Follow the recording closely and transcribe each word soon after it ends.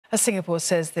Singapore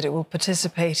says that it will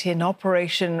participate in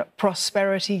Operation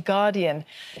Prosperity Guardian.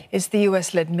 It's the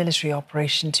US-led military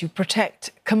operation to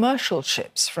protect commercial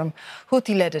ships from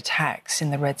Houthi-led attacks in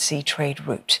the Red Sea trade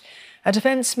route.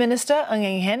 Defence Minister Ng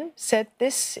Eng Hen said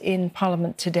this in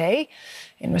Parliament today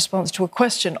in response to a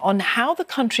question on how the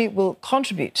country will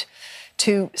contribute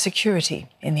to security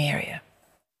in the area.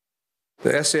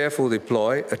 The SAF will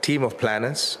deploy a team of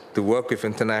planners to work with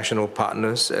international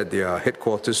partners at their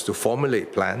headquarters to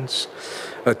formulate plans,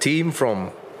 a team from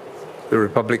the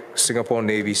Republic Singapore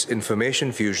Navy's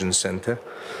Information Fusion Centre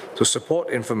to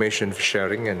support information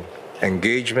sharing and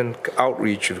engagement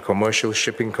outreach with the commercial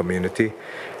shipping community,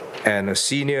 and a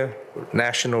senior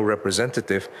national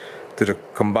representative to the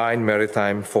Combined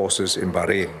Maritime Forces in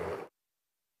Bahrain.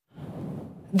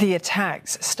 The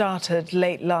attacks started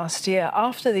late last year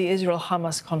after the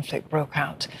Israel-Hamas conflict broke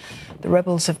out. The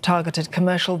rebels have targeted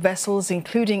commercial vessels,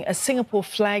 including a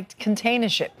Singapore-flagged container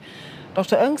ship.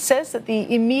 Dr. Ng says that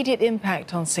the immediate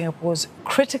impact on Singapore's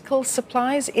critical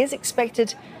supplies is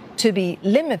expected to be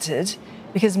limited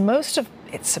because most of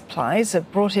its supplies are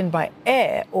brought in by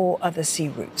air or other sea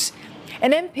routes.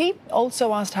 An MP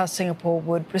also asked how Singapore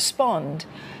would respond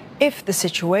if the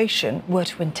situation were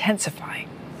to intensify.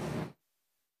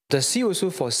 Does he also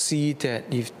foresee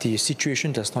that if the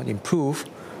situation does not improve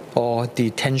or the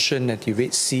tension at the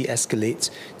Red Sea escalates,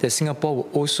 that Singapore will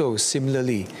also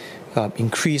similarly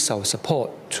increase our support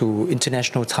to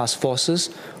international task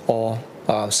forces or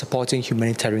supporting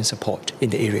humanitarian support in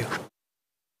the area?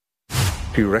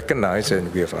 We recognize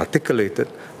and we have articulated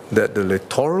that the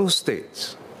littoral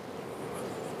states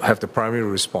have the primary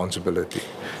responsibility,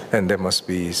 and there must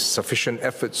be sufficient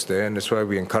efforts there, and that's why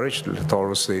we encourage the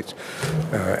littoral states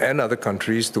and other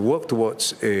countries to work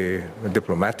towards a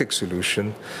diplomatic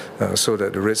solution so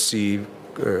that the Red Sea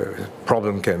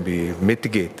problem can be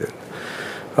mitigated.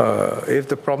 If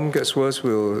the problem gets worse,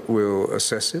 we'll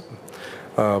assess it,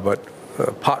 but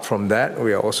apart from that,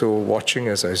 we are also watching,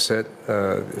 as I said,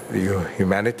 the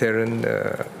humanitarian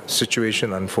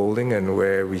situation unfolding, and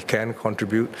where we can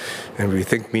contribute and we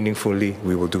think meaningfully,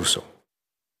 we will do so.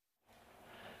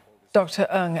 Dr.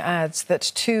 Ng adds that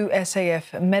 2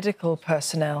 SAF medical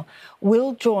personnel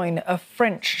will join a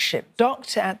French ship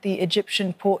docked at the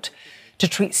Egyptian port to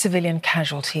treat civilian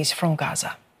casualties from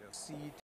Gaza.